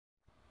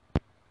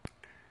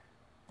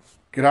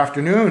Good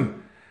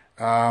afternoon.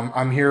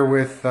 I'm here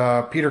with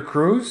Peter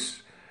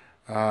Cruz,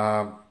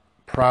 proud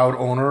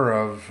owner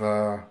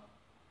of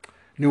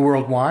New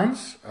World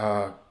Wines,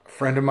 a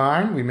friend of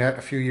mine. We met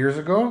a few years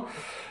ago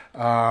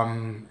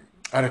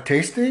at a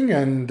tasting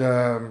and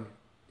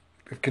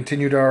have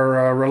continued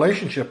our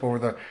relationship over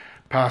the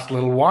past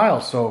little while.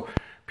 So,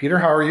 Peter,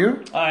 how are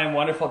you? I'm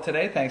wonderful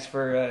today. Thanks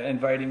for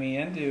inviting me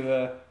in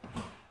to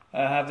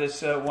have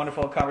this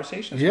wonderful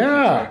conversation.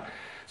 Yeah.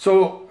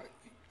 So,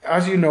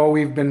 as you know,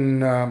 we've been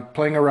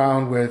playing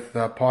around with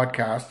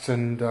podcasts,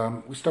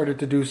 and we started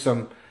to do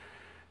some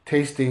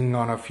tasting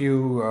on a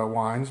few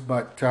wines,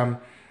 but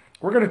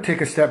we're going to take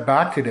a step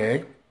back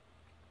today,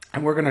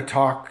 and we're going to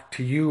talk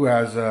to you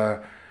as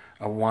a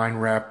wine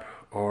rep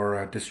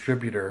or a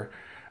distributor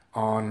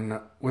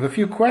with a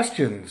few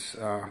questions,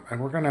 and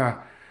we're going to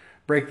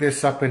break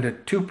this up into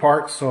two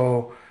parts.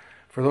 So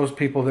for those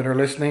people that are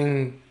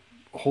listening,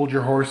 hold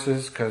your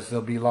horses because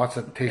there'll be lots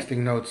of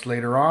tasting notes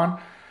later on.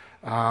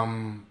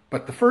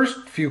 But the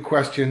first few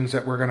questions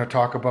that we're going to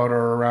talk about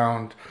are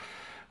around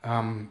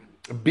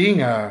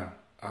being a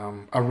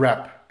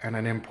rep and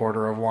an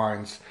importer of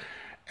wines.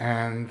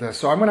 And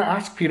so I'm going to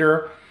ask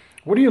Peter,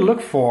 what do you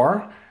look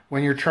for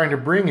when you're trying to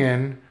bring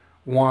in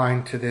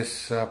wine to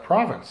this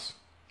province?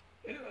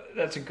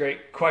 That's a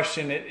great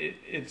question.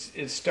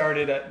 It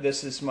started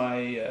this is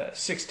my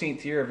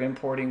 16th year of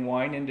importing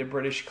wine into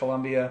British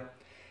Columbia.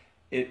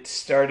 It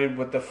started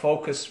with the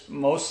focus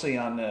mostly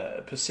on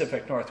the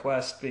Pacific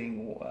Northwest,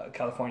 being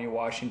California,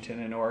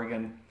 Washington, and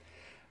Oregon,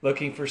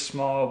 looking for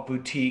small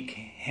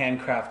boutique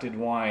handcrafted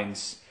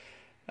wines.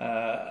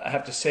 I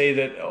have to say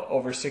that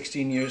over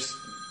 16 years,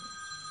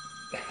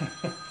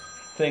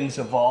 things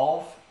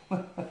evolve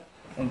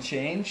and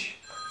change.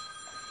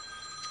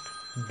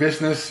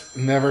 Business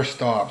never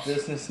stops.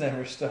 Business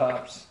never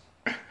stops.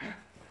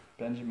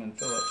 Benjamin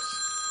Phillips.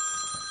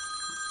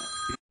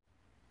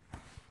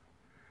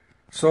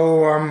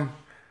 So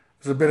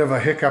there's a bit of a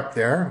hiccup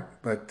there,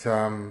 but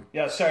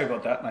Yeah, sorry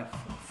about that. My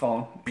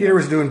phone. Peter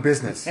was doing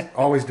business,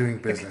 always doing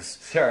business.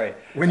 Sorry.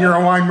 When you're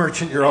a wine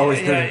merchant, you're always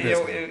doing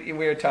business. We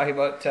were talking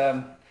about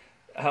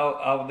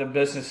how the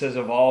business has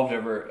evolved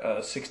over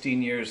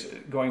 16 years,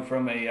 going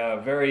from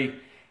a very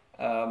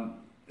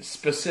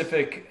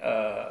specific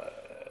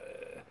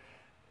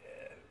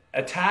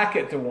attack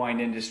at the wine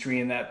industry,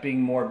 and that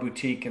being more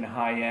boutique and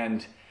high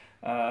end.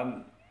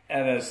 And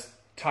as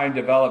time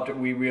developed,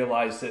 we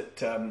realized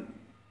that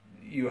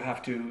you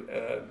have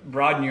to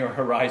broaden your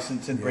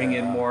horizons and bring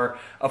in more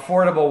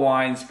affordable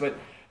wines, but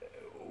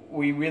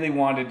we really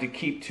wanted to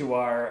keep to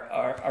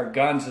our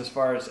guns as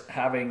far as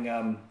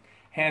having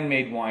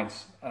handmade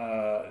wines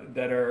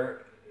that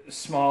are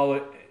small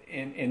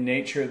in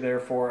nature,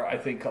 therefore I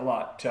think a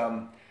lot,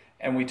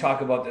 and we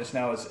talk about this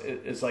now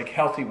as like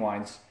healthy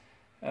wines,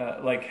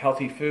 like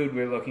healthy food.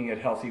 We're looking at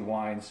healthy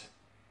wines.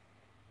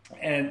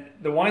 And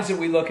the wines that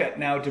we look at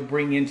now to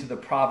bring into the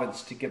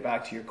province, to get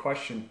back to your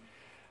question,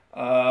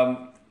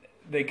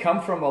 they come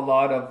from a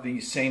lot of the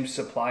same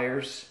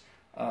suppliers.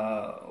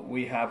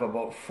 We have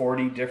about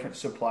 40 different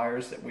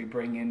suppliers that we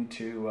bring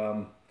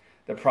into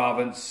the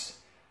province,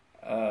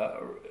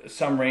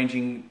 some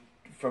ranging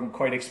from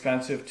quite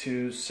expensive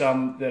to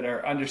some that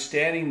are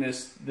understanding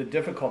the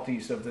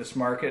difficulties of this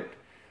market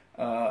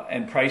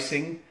and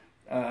pricing,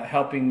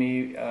 helping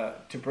me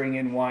to bring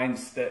in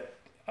wines that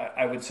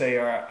I would say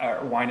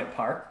are wine at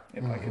par,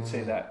 if I could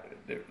say that.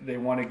 They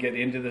want to get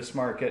into this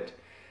market.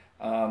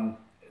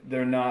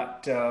 They're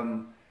not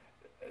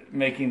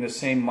making the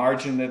same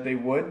margin that they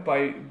would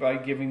by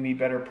giving me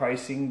better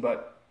pricing,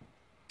 but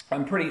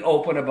I'm pretty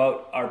open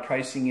about our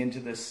pricing into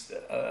this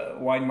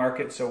wine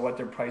market, so what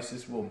their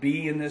prices will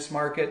be in this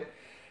market.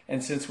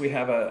 And since we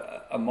have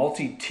a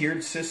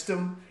multi-tiered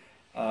system,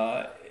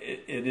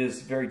 it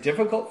is very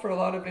difficult for a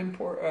lot of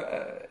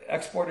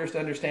exporters to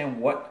understand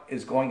what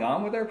is going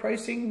on with our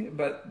pricing,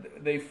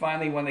 but they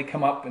finally, when they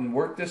come up and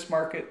work this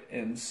market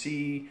and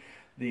see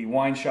the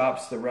wine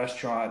shops, the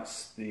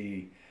restaurants,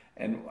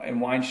 and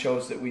wine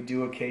shows that we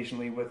do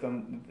occasionally with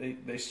them,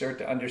 they start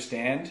to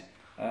understand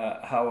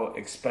how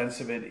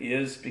expensive it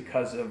is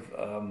because of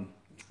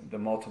the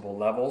multiple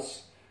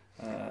levels.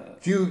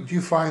 Do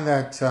you find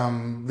that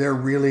they're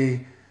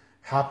really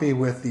happy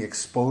with the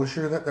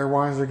exposure that their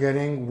wines are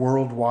getting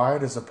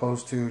worldwide as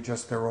opposed to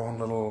just their own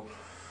little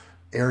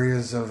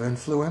areas of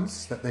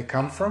influence that they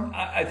come from?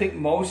 I think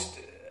most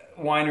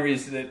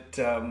wineries that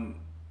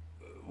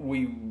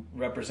we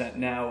represent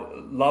now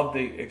love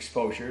the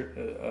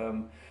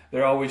exposure.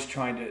 They're always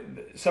trying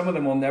to, some of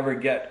them will never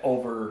get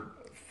over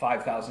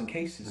 5,000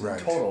 cases in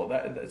total.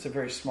 That's a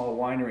very small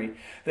winery.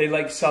 They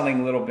like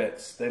selling little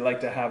bits. They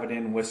like to have it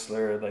in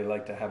Whistler. They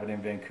like to have it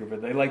in Vancouver.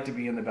 They like to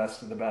be in the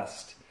best of the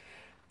best.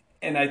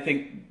 And I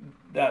think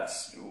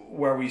that's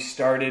where we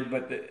started,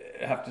 but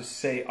I have to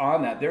say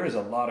on that, there is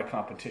a lot of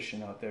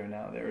competition out there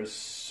now. There is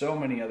so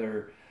many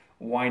other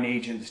wine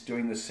agents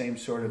doing the same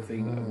sort of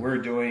thing that we're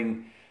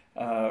doing,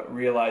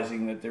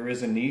 realizing that there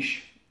is a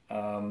niche.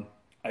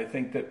 I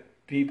think that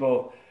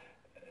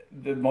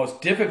the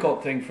most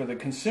difficult thing for the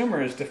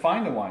consumer is to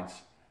find the wines.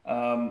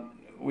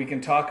 we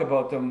can talk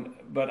about them,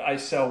 but I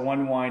sell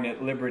one wine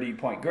at Liberty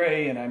Point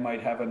Grey, and I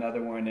might have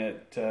another one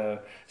at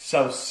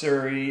South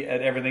Surrey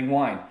at Everything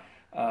Wine,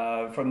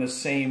 from the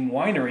same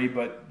winery,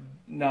 but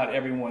not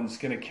everyone's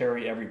going to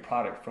carry every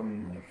product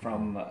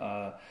from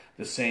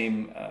the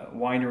same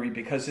winery,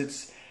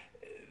 because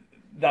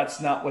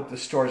that's not what the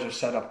stores are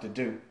set up to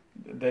do.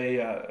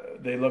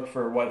 They look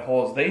for what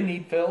holes they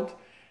need filled,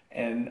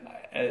 and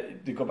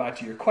to go back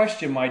to your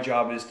question, my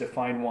job is to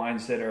find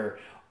wines that are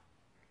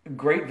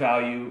great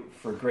value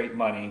for great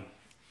money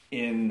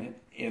in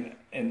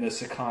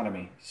this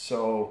economy.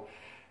 So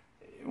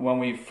when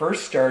we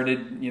first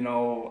started,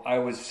 I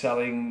was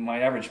selling, my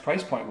average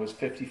price point was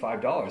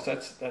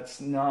 $55.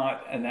 That's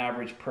not an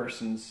average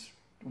person's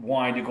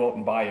wine to go out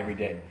and buy every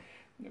day.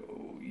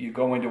 You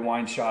go into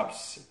wine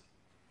shops,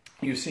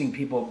 you're seeing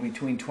people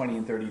between $20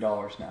 and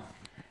 $30 now.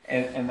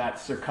 And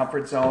that's their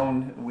comfort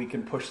zone. We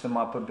can push them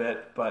up a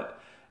bit,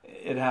 but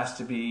it has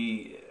to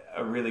be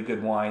a really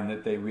good wine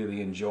that they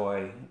really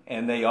enjoy.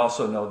 And they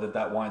also know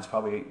that wine's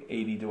probably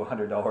 $80 to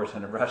 $100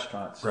 in a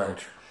restaurant. So right.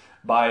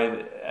 Buy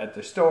it at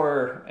the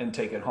store and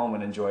take it home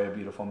and enjoy a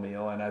beautiful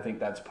meal. And I think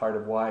that's part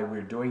of why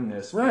we're doing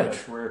this. Right.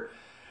 Because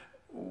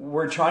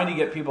we're trying to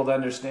get people to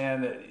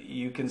understand that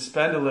you can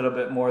spend a little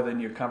bit more than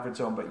your comfort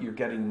zone, but you're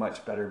getting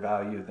much better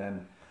value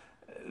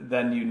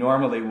than you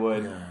normally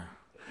would. Yeah.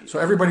 So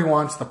everybody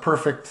wants the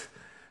perfect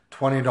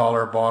 $20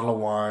 bottle of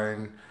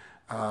wine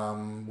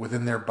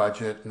within their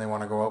budget, and they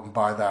want to go out and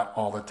buy that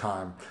all the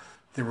time.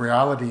 The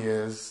reality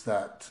is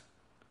that,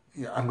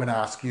 I'm going to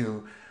ask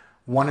you,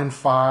 1 in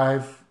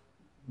 5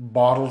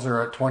 bottles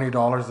are at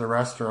 $20. The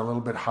rest are a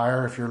little bit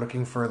higher if you're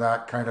looking for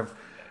that kind of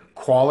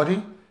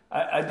quality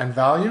and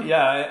value?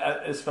 Yeah,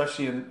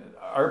 especially in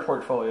our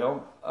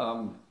portfolio.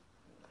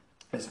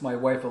 It's my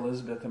wife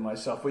Elizabeth and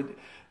myself.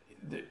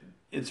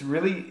 It's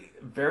really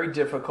very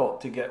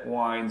difficult to get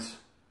wines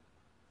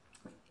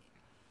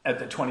at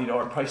the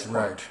 $20 price point.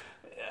 Right.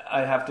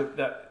 I have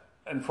to.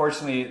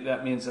 Unfortunately,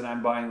 that means that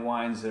I'm buying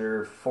wines that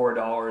are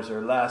 $4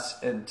 or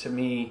less, and to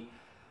me,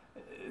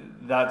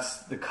 that's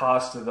the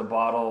cost of the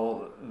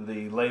bottle,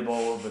 the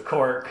label, the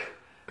cork,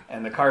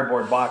 and the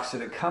cardboard box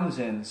that it comes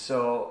in.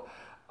 So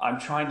I'm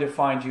trying to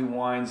find you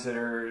wines that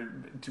are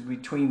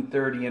between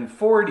 30 and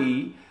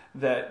 40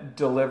 that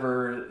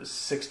deliver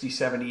 $60,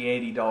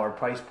 $70, $80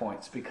 price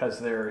points, because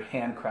they're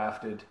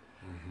handcrafted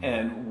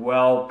and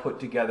well put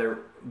together,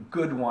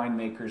 good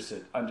winemakers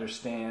that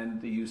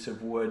understand the use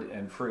of wood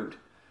and fruit.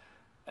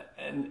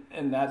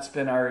 And that's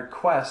been our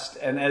quest.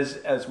 And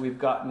as we've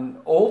gotten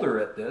older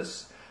at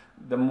this,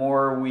 the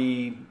more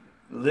we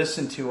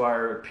listen to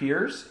our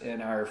peers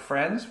and our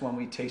friends when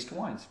we taste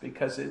wines,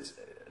 because it's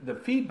the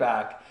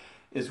feedback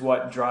is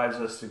what drives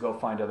us to go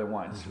find other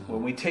wines. Mm-hmm.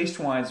 When we taste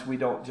wines, we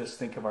don't just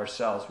think of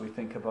ourselves, we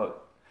think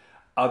about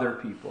other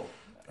people.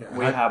 Yeah,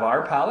 we have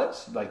our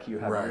palates, like you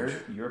have right.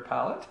 your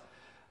palate,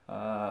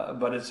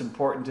 but it's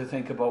important to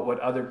think about what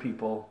other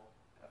people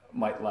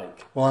might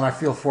like. Well, and I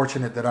feel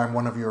fortunate that I'm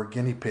one of your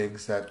guinea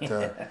pigs that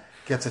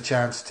gets a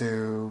chance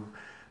to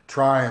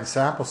try and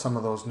sample some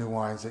of those new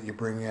wines that you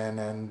bring in.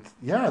 And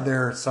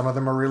yeah, some of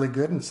them are really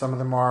good, and some of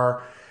them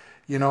are,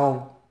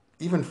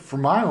 even for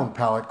my own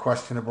palate,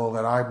 questionable,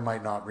 that I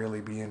might not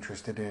really be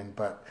interested in.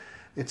 But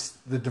it's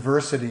the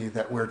diversity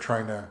that we're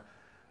trying to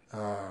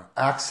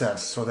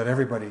access so that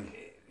everybody...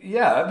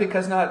 Yeah,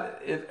 because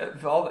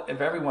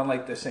if everyone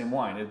liked the same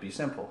wine, it'd be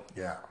simple.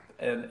 Yeah.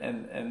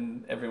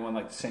 And everyone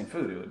liked the same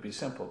food, it would be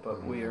simple.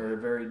 But we are a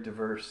very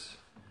diverse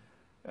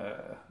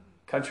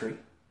country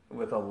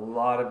with a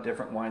lot of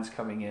different wines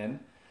coming in.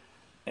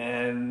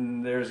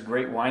 And there's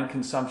great wine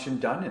consumption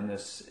done in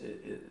this.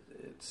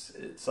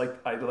 It's like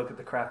I look at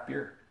the craft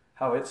beer,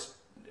 how it's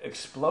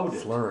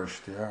exploded.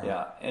 Flourished, yeah.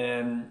 Yeah,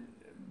 and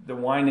the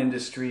wine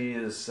industry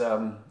is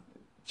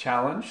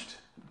challenged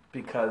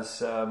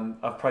because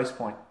of price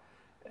point.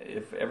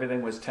 If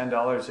everything was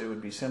 $10, it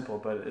would be simple,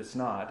 but it's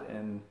not.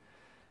 And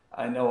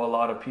I know a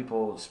lot of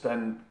people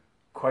spend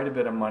quite a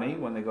bit of money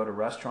when they go to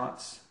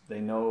restaurants. They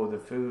know the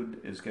food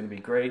is going to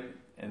be great,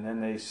 and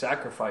then they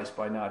sacrifice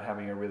by not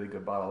having a really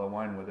good bottle of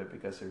wine with it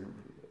because they're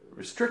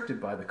restricted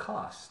by the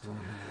cost. Mm-hmm.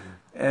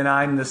 And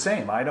I'm the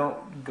same. I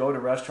don't go to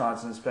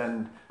restaurants and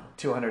spend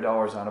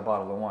 $200 on a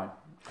bottle of wine.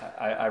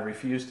 I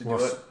refuse to do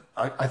it.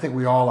 I think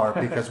we all are,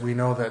 because we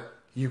know that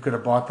you could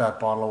have bought that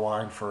bottle of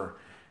wine for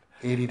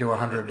 $80 to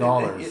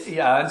 $100.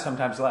 Yeah, and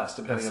sometimes less,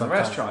 depending on the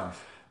restaurant.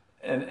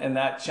 And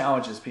that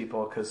challenges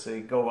people, because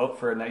they go out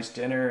for a nice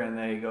dinner and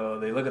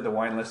they look at the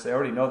wine list. They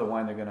already know the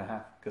wine they're going to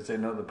have, because they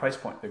know the price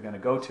point they're going to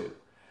go to.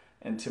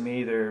 And to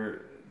me,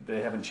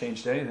 they haven't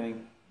changed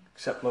anything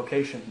except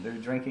location. They're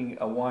drinking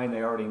a wine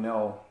they already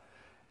know,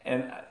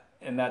 and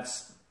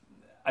that's,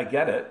 I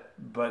get it,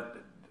 but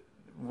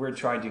we're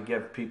trying to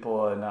give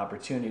people an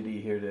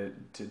opportunity here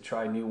to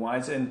try new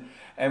wines. And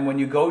when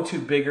you go to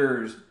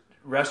bigger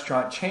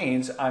restaurant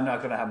chains, I'm not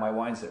going to have my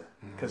wines there,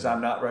 because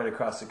I'm not right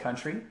across the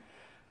country,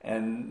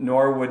 and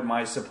nor would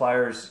my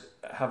suppliers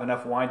have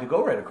enough wine to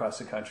go right across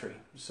the country.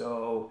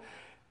 So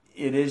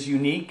it is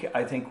unique.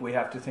 I think we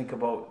have to think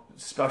about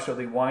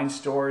specialty wine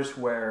stores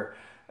where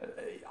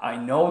I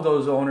know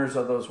those owners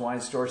of those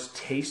wine stores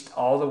taste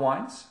all the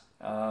wines.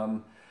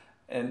 And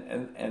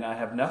I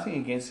have nothing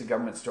against the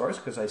government stores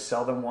because I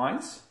sell them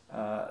wines.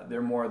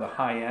 They're more the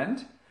high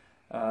end.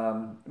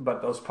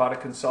 But those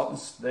product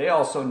consultants, they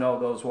also know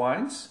those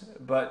wines.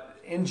 But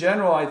in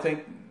general, I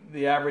think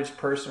the average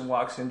person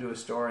walks into a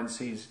store and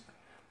sees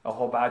a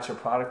whole batch of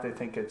product. They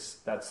think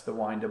that's the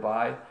wine to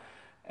buy.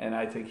 And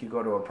I think you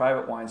go to a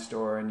private wine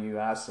store and you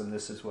ask them,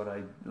 this is what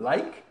I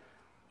like.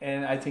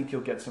 And I think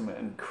you'll get some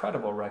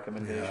incredible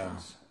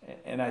recommendations. Yeah.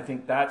 And I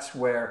think that's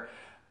where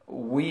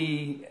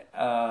we,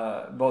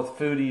 both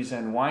foodies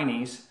and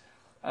wineys,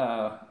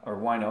 or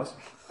winos,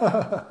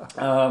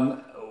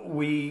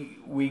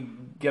 we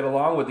get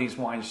along with these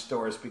wine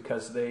stores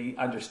because they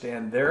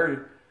understand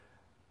their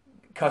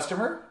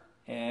customer,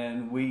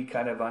 and we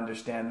kind of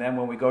understand them.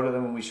 When we go to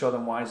them and we show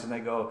them wines and they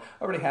go,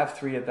 I already have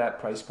 3 at that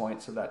price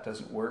point, so that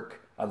doesn't work.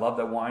 I love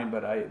the wine,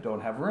 but I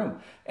don't have room.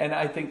 And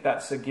I think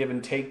that's a give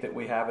and take that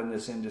we have in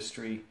this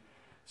industry.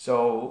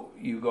 So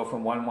you go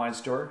from one wine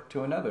store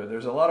to another.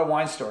 There's a lot of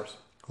wine stores.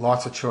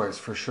 Lots of choice,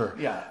 for sure.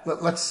 Yeah.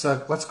 Let's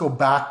go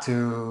back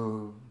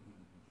to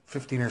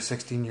 15 or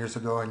 16 years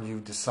ago, and you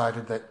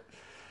decided that,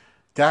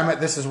 damn it,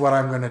 this is what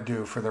I'm going to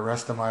do for the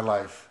rest of my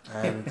life.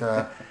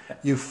 And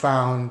you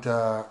found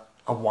a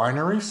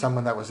winery,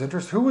 someone that was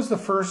interested. Who was the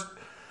first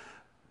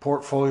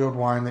portfolioed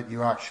wine that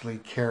you actually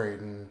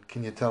carried? And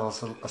can you tell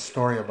us a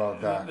story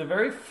about that? The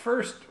very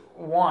first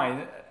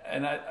wine,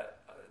 and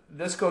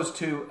this goes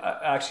to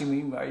actually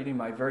me writing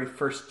my very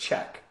first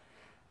check.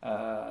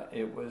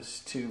 It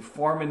was to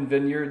Foreman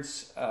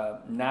Vineyards,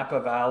 Napa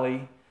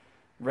Valley.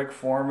 Rick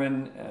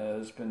Foreman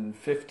has been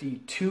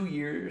 52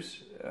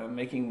 years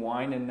making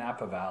wine in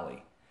Napa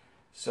Valley.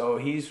 So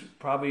he's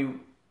probably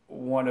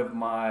one of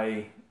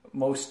my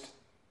most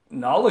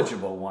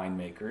knowledgeable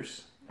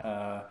winemakers.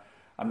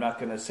 I'm not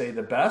going to say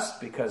the best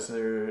because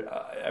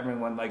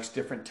everyone likes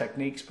different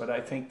techniques, but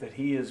I think that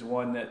he is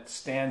one that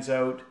stands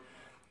out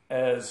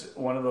as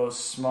one of those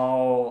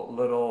small,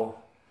 little,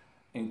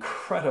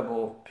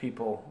 incredible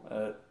people.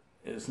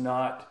 Is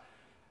not,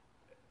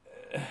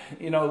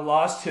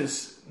 lost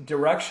his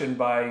direction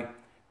by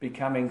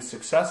becoming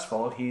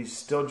successful. He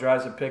still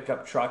drives a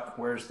pickup truck,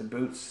 wears the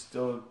boots,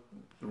 still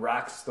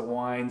racks the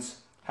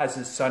wines, has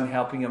his son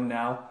helping him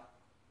now.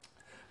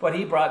 But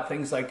he brought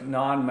things like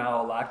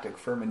non-malolactic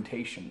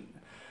fermentation.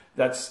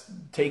 That's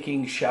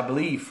taking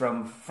Chablis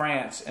from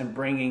France and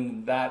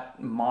bringing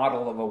that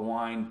model of a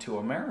wine to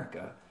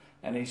America.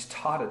 And he's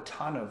taught a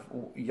ton of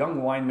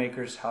young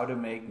winemakers how to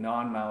make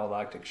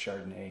non-malolactic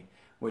Chardonnay,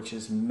 which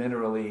is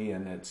minerally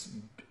and it's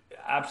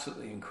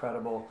absolutely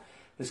incredible.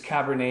 His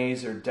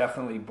Cabernets are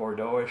definitely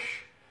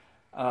Bordeauxish.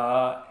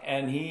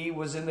 And he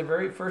was in the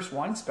very first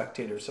Wine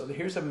Spectator. So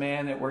here's a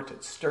man that worked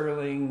at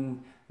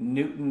Sterling,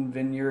 Newton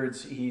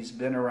Vineyards. He's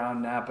been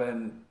around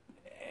Napa,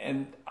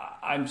 and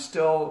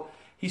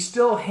he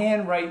still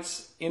hand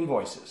writes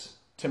invoices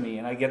to me,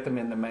 and I get them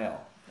in the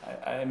mail.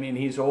 I mean,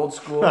 he's old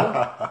school.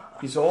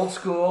 He's old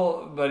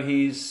school, but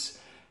he's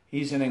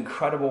an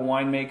incredible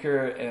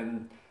winemaker,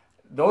 and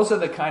those are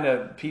the kind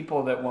of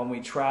people that when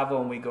we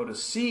travel and we go to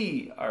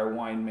see our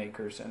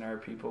winemakers and our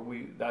people,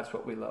 that's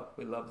what we love.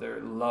 We love their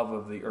love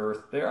of the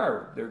earth.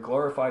 They're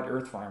glorified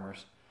earth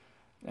farmers,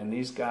 and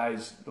these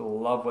guys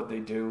love what they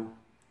do.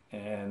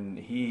 And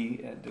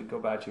to go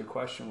back to your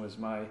question, was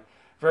my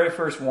very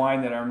first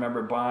wine that I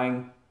remember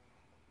buying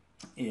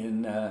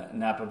in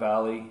Napa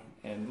Valley.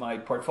 And my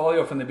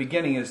portfolio from the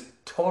beginning is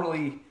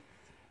totally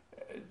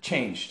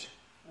changed.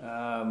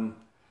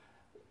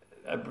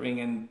 I bring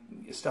in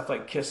stuff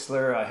like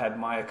Kistler. I had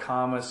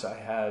Mayacamas. I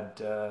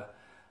had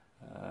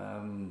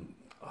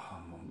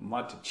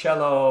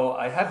Monticello.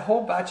 I had a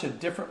whole batch of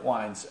different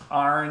wines,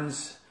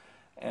 Arns,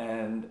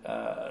 and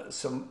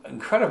some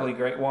incredibly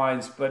great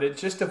wines, but it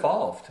just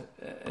evolved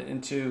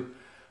into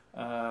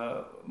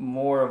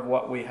more of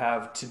what we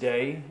have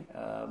today.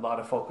 A lot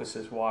of focus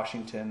is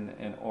Washington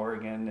and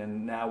Oregon,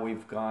 and now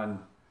we've gone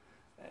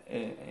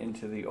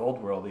into the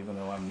old world, even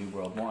though I'm New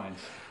World Wines.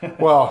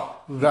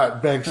 Well,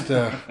 that begs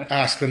to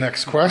ask the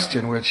next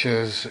question, which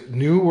is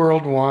New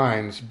World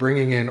Wines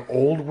bringing in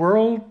old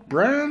world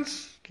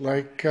brands?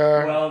 Like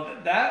well,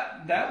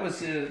 that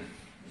was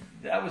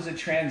a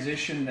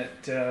transition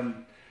that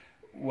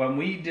when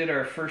we did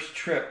our first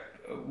trip,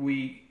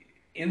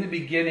 in the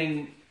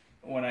beginning,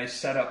 when I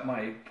set up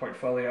my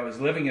portfolio, I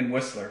was living in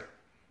Whistler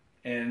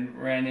and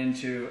ran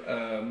into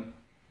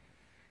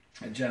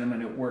a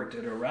gentleman who worked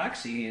at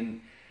Araxi,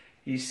 and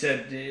he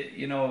said,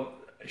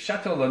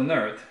 Chateau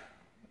Lenert,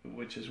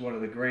 which is one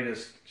of the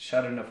greatest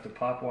Chateauneuf de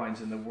Pop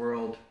wines in the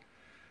world,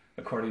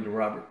 according to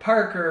Robert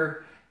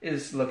Parker,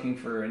 is looking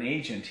for an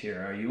agent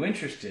here. Are you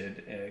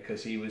interested?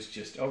 Because he was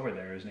just over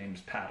there. His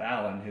name's Pat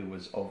Allen, who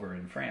was over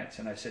in France.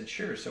 And I said,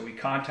 sure. So we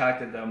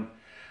contacted them.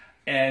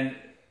 And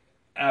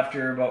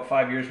after about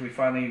 5 years, we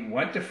finally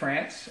went to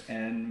France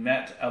and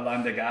met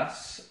Alain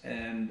Degas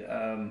and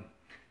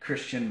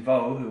Christian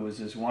Vaux, who was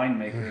his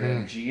winemaker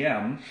and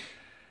GM,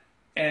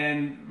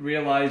 and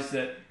realized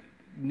that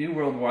New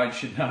World Wine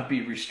should not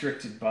be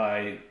restricted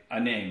by a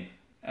name.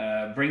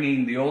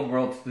 bringing the old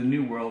world to the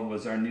new world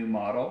was our new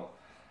model,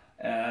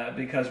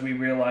 because we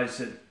realized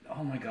that,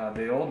 oh my God,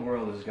 the old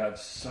world has got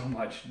so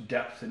much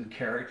depth and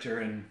character,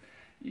 and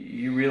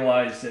you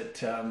realize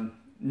that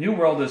new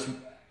world is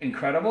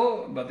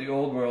incredible, but the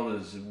old world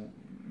is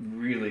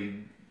really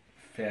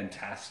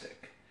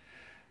fantastic.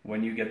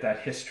 When you get that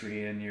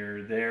history and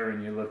you're there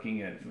and you're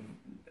looking at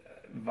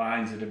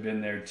vines that have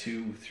been there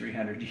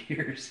 200-300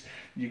 years,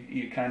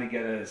 you kind of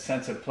get a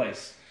sense of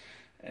place.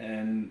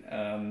 And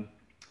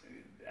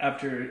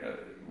after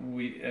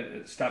we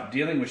stopped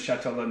dealing with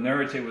Chateau La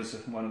Nerite, it was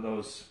one of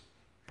those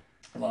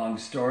long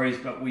stories,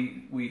 but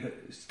we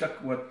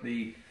stuck with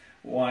the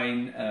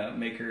wine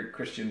maker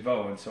Christian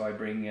Vaux, and so I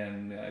bring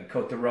in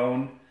Côte de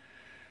Rhône,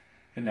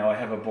 and now I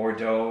have a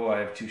Bordeaux, I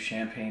have 2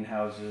 Champagne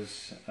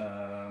houses.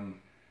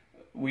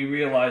 We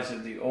realized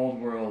that the old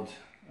world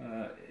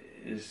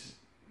is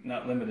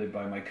not limited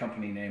by my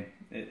company name.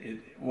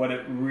 What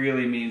it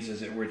really means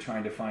is that we're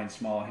trying to find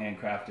small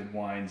handcrafted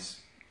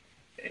wines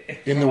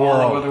in the all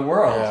world. over the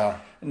world. Yeah.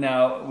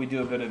 Now we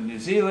do a bit of New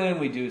Zealand,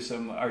 we do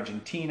some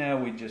Argentina,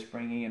 we're just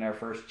bringing in our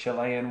first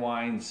Chilean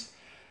wines,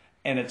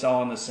 and it's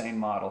all in the same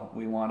model.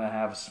 We want to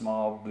have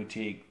small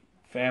boutique,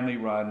 family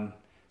run,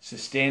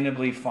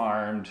 sustainably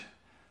farmed.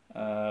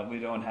 We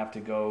don't have to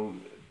go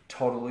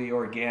totally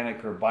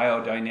organic or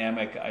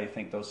biodynamic. I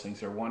think those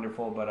things are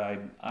wonderful, but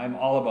I'm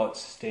all about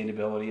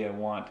sustainability. I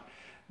want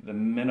the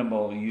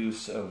minimal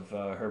use of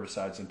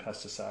herbicides and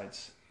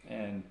pesticides,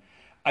 and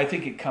I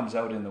think it comes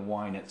out in the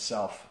wine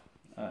itself.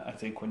 I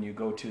think when you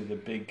go to the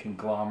big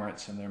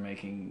conglomerates and they're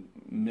making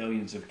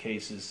millions of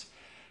cases,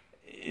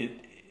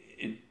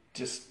 it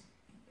just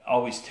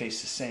always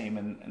tastes the same,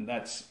 and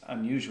that's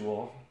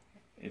unusual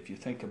if you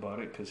think about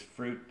it, because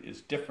fruit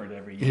is different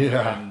every year,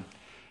 Yeah.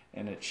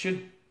 and it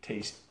should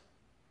taste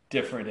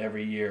different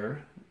every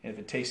year. If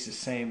it tastes the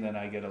same, then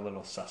I get a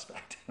little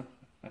suspect.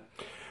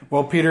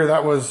 Well, Peter,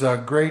 that was a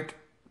great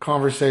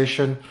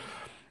conversation.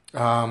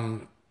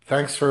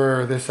 Thanks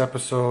for this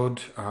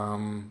episode.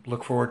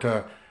 Look forward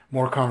to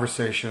more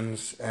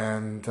conversations.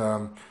 And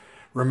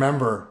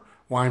remember,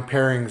 wine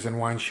pairings and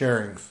wine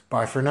sharings.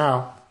 Bye for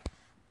now.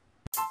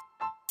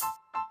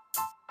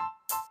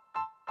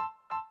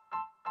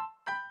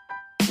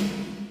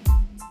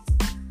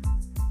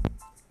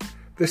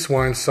 This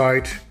wine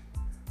site,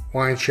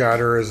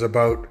 winechatter, is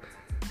about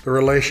the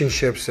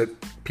relationships that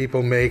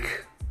people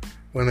make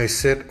when they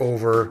sit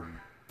over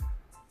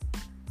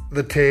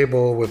the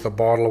table with a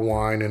bottle of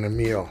wine and a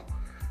meal.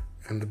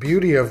 And the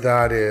beauty of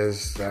that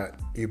is that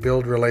you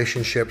build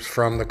relationships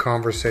from the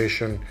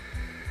conversation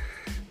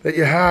that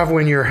you have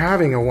when you're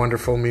having a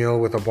wonderful meal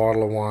with a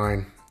bottle of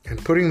wine.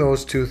 And putting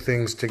those two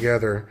things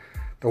together,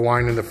 the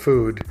wine and the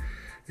food,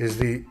 is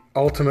the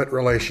ultimate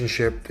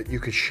relationship that you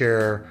could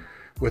share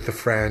with a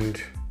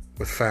friend,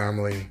 with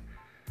family,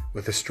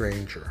 with a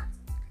stranger.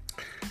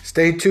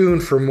 Stay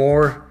tuned for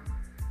more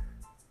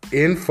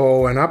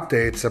info and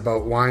updates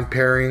about wine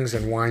pairings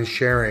and wine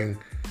sharing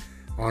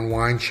on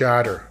Wine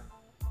Chatter.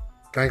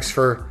 Thanks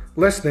for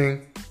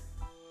listening.